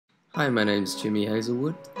Hi, my name's Jimmy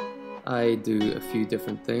Hazelwood. I do a few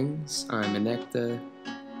different things. I'm an actor,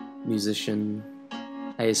 musician,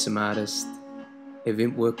 ASM artist,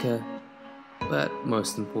 event worker, but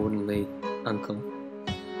most importantly, uncle.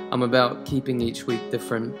 I'm about keeping each week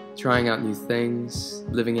different, trying out new things,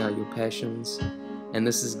 living out your passions, and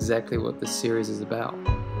this is exactly what this series is about.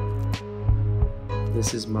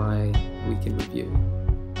 This is my week in review.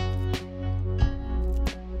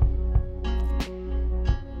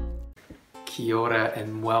 Kia ora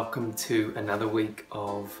and welcome to another week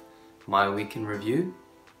of my week in review.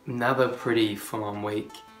 Another pretty full-on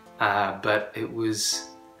week, but it was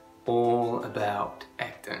all about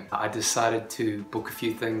acting. I decided to book a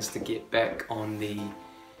few things to get back on the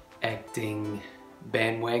acting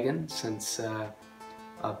bandwagon since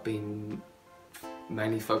I've been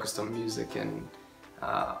mainly focused on music and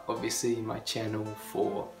obviously my channel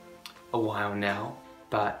for a while now,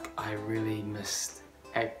 but I really missed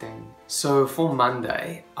acting. So for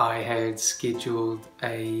Monday I had scheduled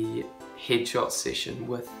a headshot session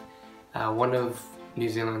with one of New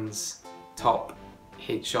Zealand's top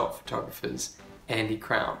headshot photographers, Andy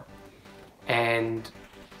Crown, and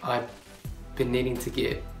I've been needing to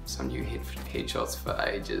get some new headshots for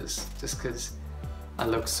ages just because I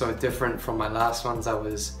look so different from my last ones. I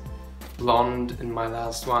was blonde in my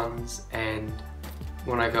last ones, and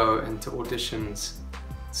when I go into auditions,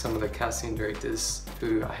 some of the casting directors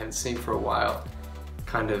who I haven't seen for a while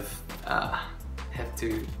kind of have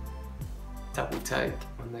to double take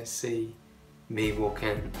when they see me walk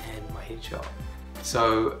in and my headshot.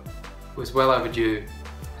 So it was well overdue,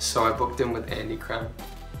 so I booked in with Andy Crown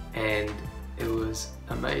and it was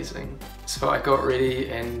amazing. So I got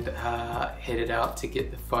ready and headed out to get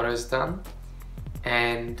the photos done,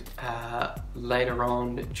 and later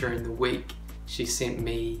on during the week she sent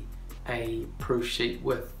me a proof sheet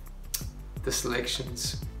with the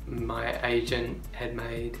selections my agent had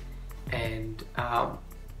made, and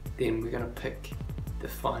then we're gonna pick the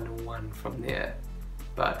final one from there.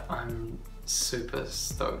 But I'm super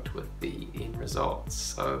stoked with the end results,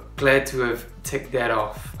 so glad to have ticked that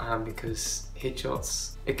off, because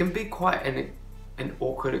headshots, it can be quite an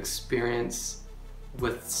awkward experience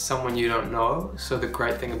with someone you don't know. So the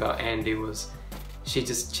great thing about Andy was she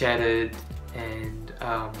just chatted, and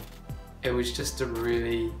it was just a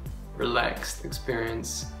really relaxed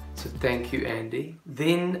experience, so thank you, Andy.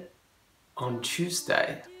 Then on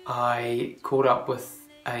Tuesday I caught up with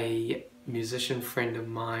a musician friend of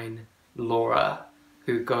mine, Laura,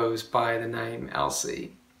 who goes by the name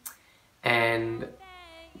Elsie, and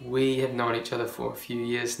we have known each other for a few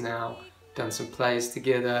years now, done some plays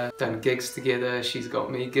together, done gigs together. She's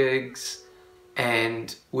got me gigs,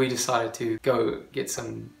 and we decided to go get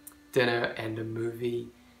some dinner and a movie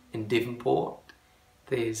in Devonport.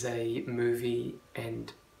 There's a movie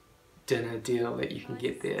and dinner deal that you can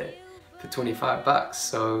get there for 25 bucks,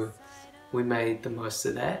 so we made the most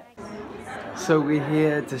of that. So we're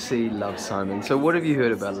here to see Love, Simon. So what have you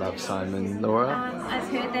heard about Love, Simon, Laura? I've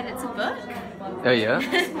heard that it's a book. Oh yeah?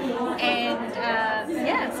 And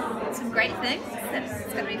yeah, some great things.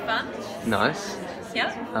 It's going to be fun. Nice.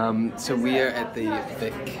 Yeah. So we are at the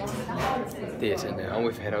Vic Theatre now.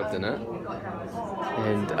 We've had our dinner,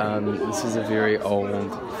 and this is a very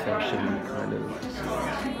old-fashioned kind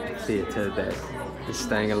of theatre that is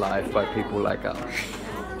staying alive by people like us.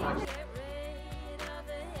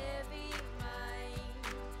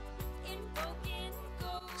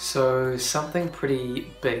 So something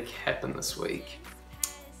pretty big happened this week.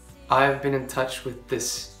 I've been in touch with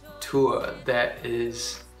this tour that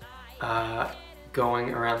is going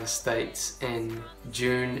around the States in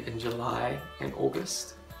June and July and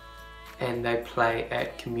August, and they play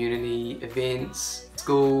at community events,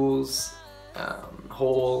 schools,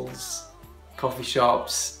 halls, coffee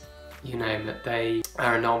shops, you name it. They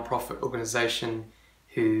are a non-profit organisation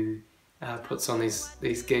who puts on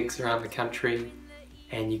these gigs around the country,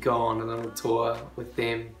 and you go on a little tour with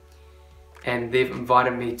them, and they've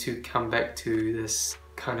invited me to come back to this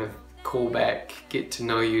kind of callback, get to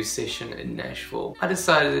know you session in Nashville. I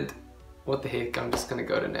decided, what the heck, I'm just gonna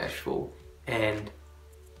go to Nashville and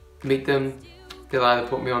meet them. They'll either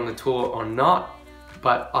put me on the tour or not,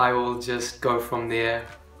 but I will just go from there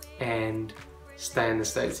and stay in the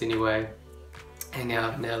States anyway, hang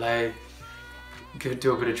out in LA, go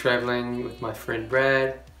do a bit of traveling with my friend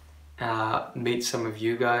Brad, meet some of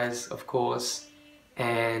you guys, of course,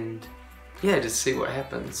 and yeah, just see what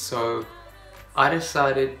happens. So I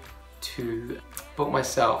decided to book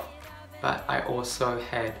myself, but I also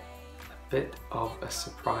had a bit of a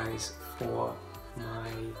surprise for my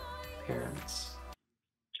parents.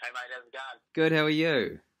 Hey mate, how's it going? Good, how are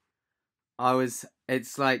you?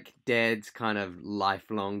 It's like Dad's kind of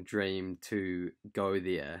lifelong dream to go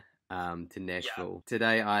there, to Nashville. Yeah.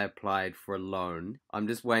 Today I applied for a loan. I'm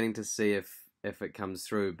just waiting to see if it comes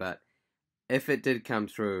through, but if it did come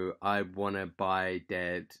through, I want to buy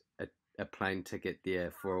Dad a plane ticket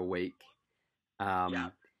there for a week.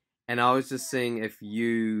 And I was just seeing if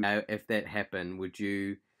that happened, would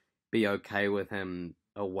you be okay with him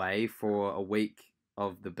away for a week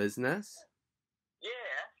of the business? Yeah,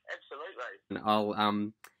 absolutely. And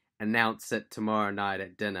I'll announce it tomorrow night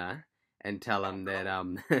at dinner and tell him that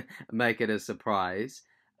make it a surprise.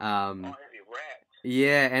 That'd be wrapped.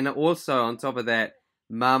 Yeah, and also on top of that,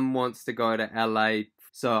 Mum wants to go to LA,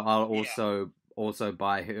 so I'll also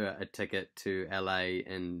buy her a ticket to LA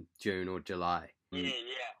in June or July. Yeah.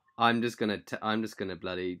 I'm just gonna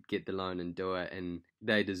bloody get the loan and do it, and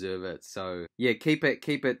they deserve it. So yeah, keep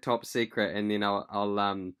it top secret, and then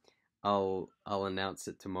I'll announce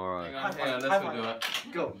it tomorrow. Hang on, this will do it.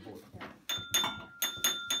 Go.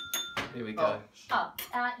 Here we go. Oh,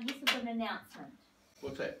 yes, we've got an announcement.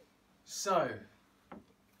 What's that? So,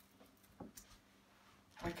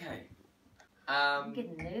 okay. I'm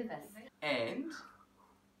getting nervous. And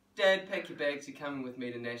Dad, pack your bags. You're coming with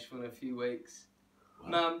me to Nashville in a few weeks.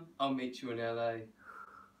 Mum, I'll meet you in LA.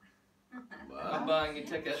 I'm buying your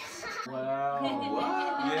tickets. Wow.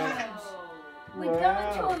 Yeah. We're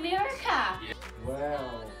going to America. Yeah.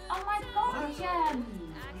 Wow. Oh my God, Jim.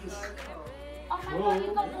 Oh my God,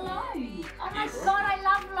 you got loans. Oh my God, I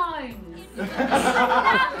love loans. I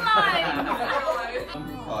love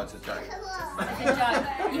loans. Oh, it's a joke. It's a joke.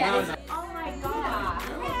 Yeah. Oh my God.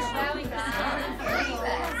 Really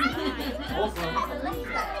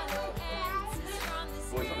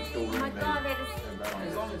Oh my God, that is...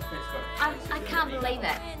 I can't believe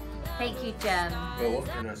it. Thank you, Jim. Well, what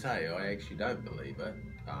can I say? I actually don't believe it.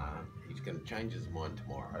 He's going to change his mind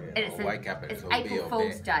tomorrow. And I'll wake up and it'll be a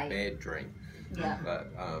bad dream. Yeah.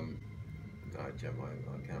 But, no, Jim,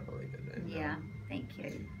 I can't believe it. And, yeah, thank you.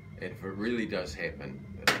 And if it really does happen,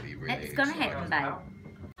 it'll be really It's going to happen, babe.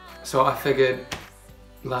 So I figured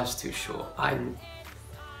life's too short.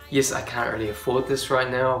 Yes, I can't really afford this right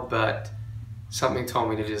now, but something told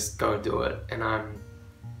me to just go do it, and I'm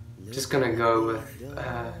just gonna go with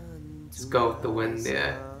the wind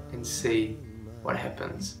there and see what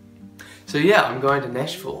happens. So yeah, I'm going to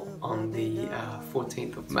Nashville on the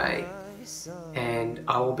 14th of May, and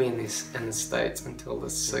I will be in the States until the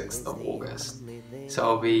 6th of August. So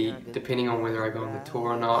I'll be, depending on whether I go on the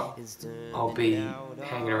tour or not, I'll be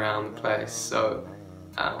hanging around the place. So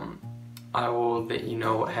I will let you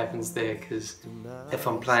know what happens there, because if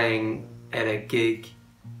I'm playing at a gig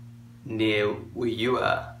near where you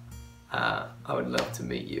are, I would love to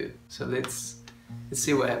meet you. So let's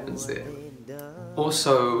see what happens there.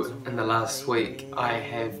 Also, in the last week,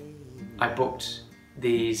 I booked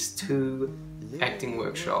these 2 acting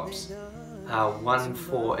workshops, one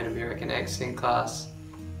for an American accent class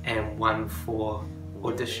and one for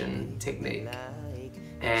audition technique.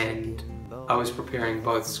 And I was preparing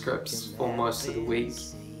both scripts for most of the week,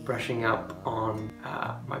 brushing up on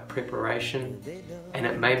my preparation, and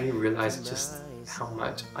it made me realize just how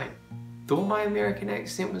much I thought my American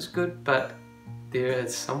accent was good, but there are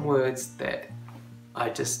some words that I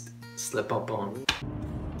just slip up on.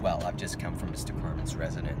 Well, I've just come from Mr. Corman's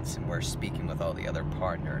residence, and we're speaking with all the other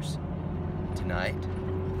partners tonight.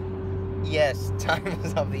 Yes, time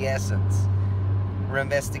is of the essence. We're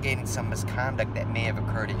investigating some misconduct that may have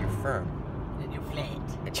occurred at your firm. At your flat.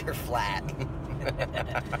 At your flat.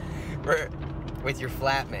 We're with your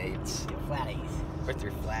flatmates. Your flatties. With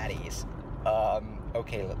your flatties.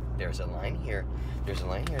 Okay, look, there's a line here. There's a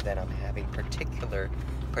line here that I'm having particular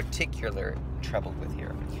trouble with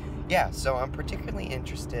here. Yeah, so I'm particularly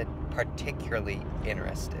interested. I'm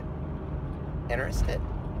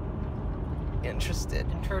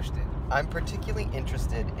particularly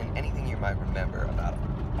interested in anything you might remember about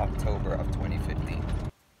October of 2015.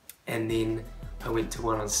 And then I went to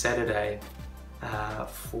one on Saturday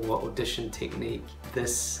for audition technique.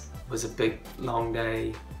 This was a big long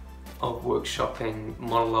day of workshopping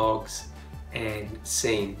monologues and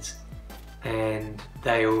scenes, and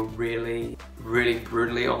they were really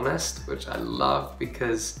brutally honest, which I love,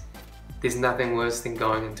 because there's nothing worse than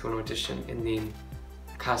going into an audition and then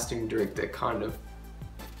casting director kind of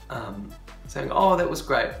saying, oh, that was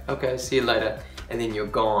great, okay, see you later, and then you're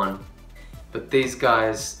gone. But these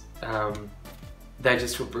guys, they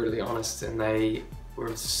just were brutally honest, and they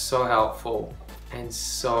were so helpful and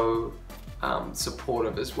so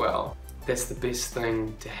supportive as well. That's the best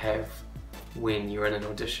thing to have when you're in an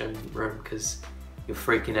audition room, because you're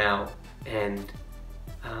freaking out and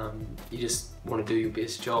you just want to do your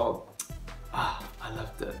best job. Ah, I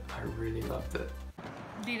loved it. I really loved it.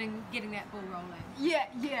 Getting that ball rolling. Yeah.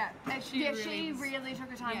 She really really took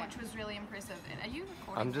her time, which was really impressive. And are you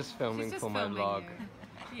recording? I'm just filming She's just for my filming vlog.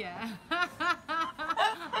 you. Yeah.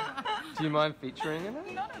 Do you mind featuring in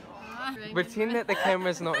it? Not at all. Pretend that the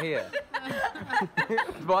camera's not here.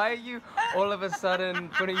 Why are you all of a sudden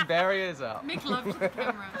putting barriers up? Mick loves the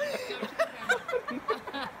camera.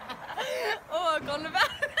 Oh, I've gone about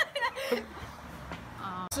it.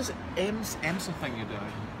 What's this AMSA thing you're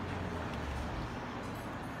doing?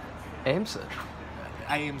 AMSA?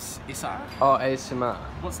 AMSR? Oh, ASMR.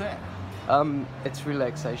 What's that? It's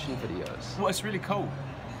relaxation videos. Well, it's really cool.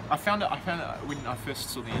 I found it when I first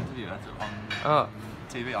saw the interview on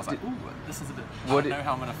TV. I was like, ooh, this is a bit... I don't know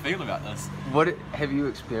how I'm going to feel about this. Have you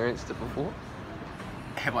experienced it before?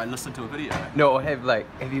 Have I listened to a video? No, or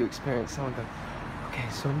have you experienced someone go, okay,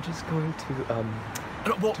 so I'm just going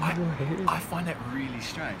to, Well, I find that really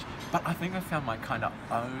strange. But I think I found my kind of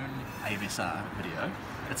own AMSR video.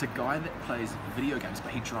 It's a guy that plays video games,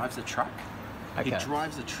 but he drives a truck. Okay. He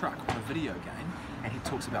drives a truck on a video game, and he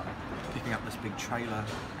talks about picking up this big trailer,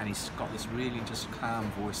 and he's got this really just calm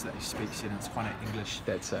voice that he speaks in. It's kind of English.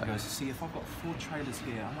 That's it. He goes, see, if I've got 4 trailers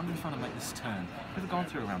here, I wonder if I'm going to make this turn. I've never gone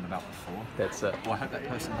through a roundabout before. That's it. Well, I hope that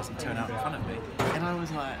person doesn't turn out in front of me. And I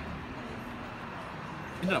was like...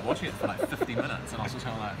 ended up watching it for like 50 minutes, and I was just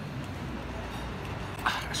kind of like...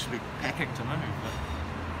 I should be packing to move, but...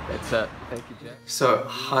 That's it. Thank you, Jack. So,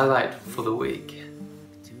 highlight for the week.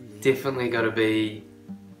 Definitely got to be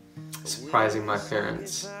surprising my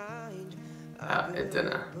parents at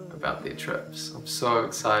dinner about their trips. I'm so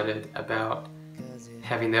excited about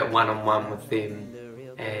having that one-on-one with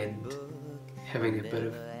them and having a bit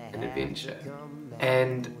of an adventure.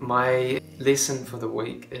 And my lesson for the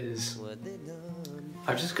week is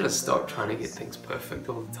I've just got to stop trying to get things perfect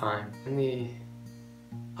all the time. In the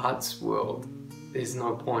arts world, there's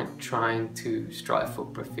no point trying to strive for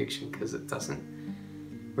perfection because it doesn't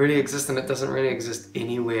really exist, and it doesn't really exist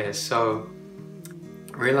anywhere. So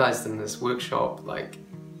I realized in this workshop, like,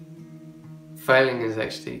 failing is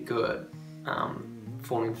actually good.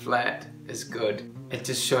 Falling flat is good. It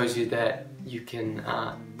just shows you that you can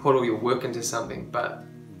put all your work into something, but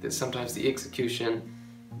that sometimes the execution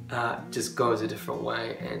just goes a different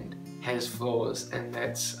way and has flaws, and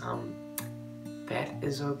that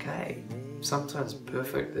is okay. Sometimes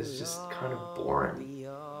perfect is just kind of boring.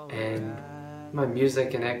 And my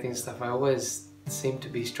music and acting stuff, I always seem to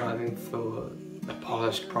be striving for a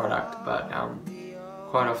polished product, but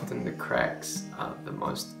quite often the cracks are the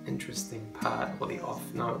most interesting part, or the off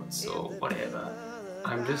notes or whatever.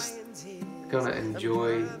 I'm just gonna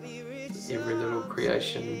enjoy every little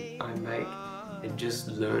creation I make and just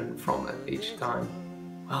learn from it each time.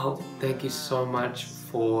 Well, thank you so much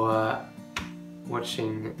for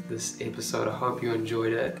watching this episode. I hope you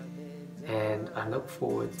enjoyed it, and I look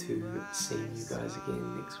forward to seeing you guys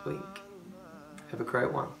again next week. Have a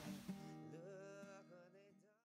great one.